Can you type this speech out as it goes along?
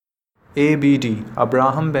ABD,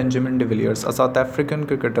 Abraham Benjamin de Villiers, a South African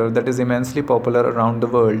cricketer that is immensely popular around the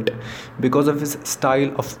world because of his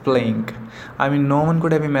style of playing. I mean, no one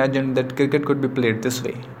could have imagined that cricket could be played this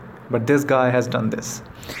way, but this guy has done this.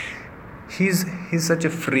 He's such a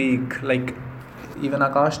freak. Like, even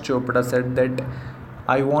Akash Chopra said that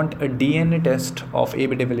I want a DNA test of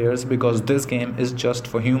AB de Villiers because this game is just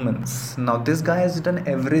for humans. Now, this guy has done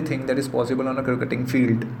everything that is possible on a cricketing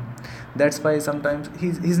field. That's why sometimes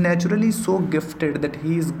he's naturally so gifted that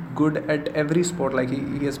he's good at every sport. Like,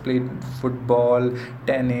 he has played football,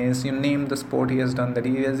 tennis, you name the sport, he has done that.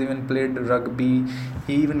 He has even played rugby.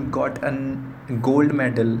 He even got a gold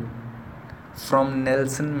medal from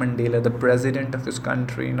Nelson Mandela, the president of his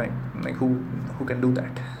country. Like who can do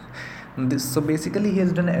that? So basically, he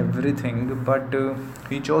has done everything, but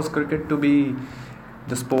he chose cricket to be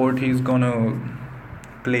the sport he's gonna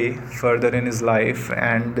play further in his life,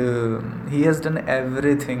 and he has done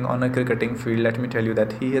everything on a cricketing field. Let me tell you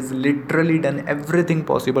that he has literally done everything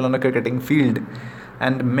possible on a cricketing field,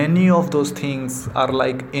 and many of those things are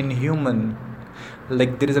like inhuman.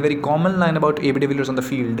 Like, there is a very common line about AB de Villiers on the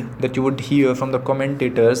field that you would hear from the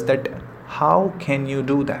commentators, that how can you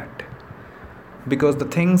do that? Because the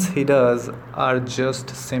things he does are just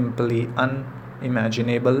simply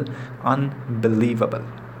unimaginable, unbelievable.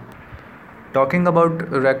 Talking about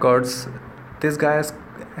records, this guy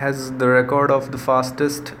has the record of the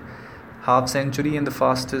fastest half century and the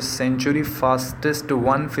fastest century, fastest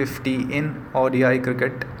 150 in ODI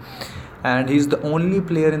cricket. And he's the only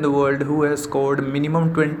player in the world who has scored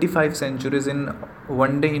minimum 25 centuries in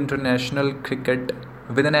one day international cricket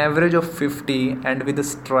with an average of 50 and with a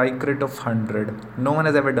strike rate of 100. No one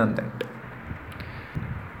has ever done that.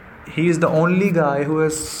 He is the only guy who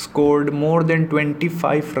has scored more than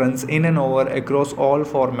 25 runs in an over across all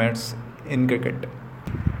formats in cricket.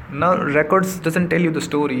 Now, records doesn't tell you the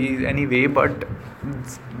story anyway, but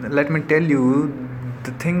let me tell you,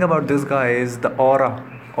 the thing about this guy is the aura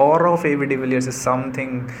of AB de Villiers is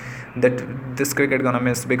something that this cricket gonna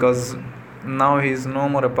miss, because now he's no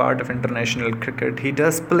more a part of international cricket. He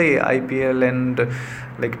does play IPL and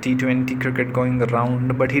like T20 cricket going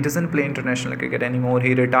around, but he doesn't play international cricket anymore.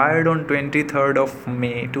 He retired on 23rd of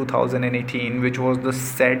May 2018, which was the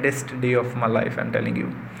saddest day of my life, I'm telling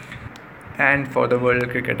you, and for the world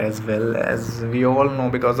cricket as well, as we all know,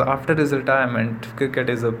 because after his retirement, cricket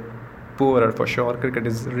is a poorer for sure. Cricket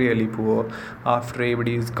is really poor after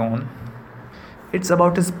everybody is gone. It's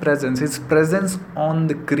about his presence. His presence on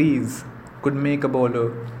the crease could make a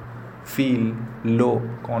bowler feel low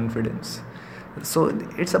confidence. So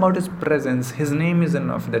it's about his presence. His name is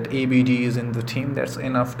enough. That ABD is in the team, that's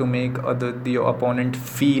enough to make the opponent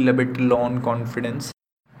feel a bit low on confidence.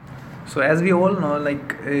 So as we all know,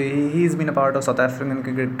 like, he's been a part of South African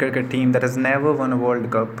cricket team that has never won a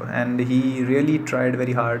World Cup, and he really tried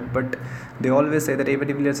very hard. But they always say that AB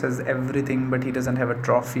de Villiers has everything, but he doesn't have a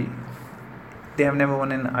trophy. They have never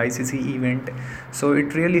won an ICC event, so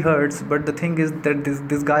it really hurts. But the thing is that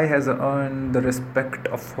this guy has earned the respect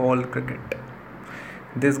of all cricket.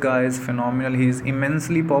 This guy is phenomenal. He's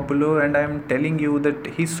immensely popular, and I'm telling you that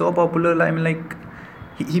he's so popular. I mean, like,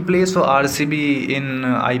 he plays for RCB in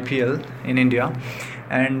IPL in India,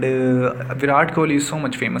 and Virat Kohli is so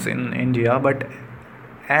much famous in India. But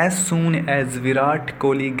as soon as Virat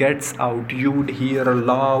Kohli gets out, you would hear a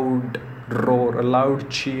loud roar, a loud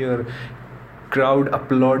cheer, crowd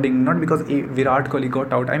applauding. Not because Virat Kohli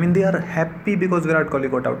got out. I mean, they are happy because Virat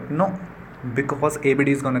Kohli got out. No, because ABD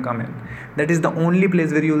is gonna come in. That is the only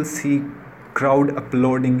place where you will see crowd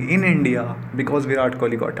applauding in India because Virat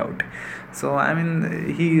Kohli got out. So I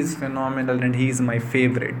mean, he is phenomenal, and he is my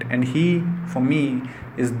favorite, and he, for me,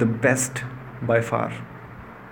 is the best by far.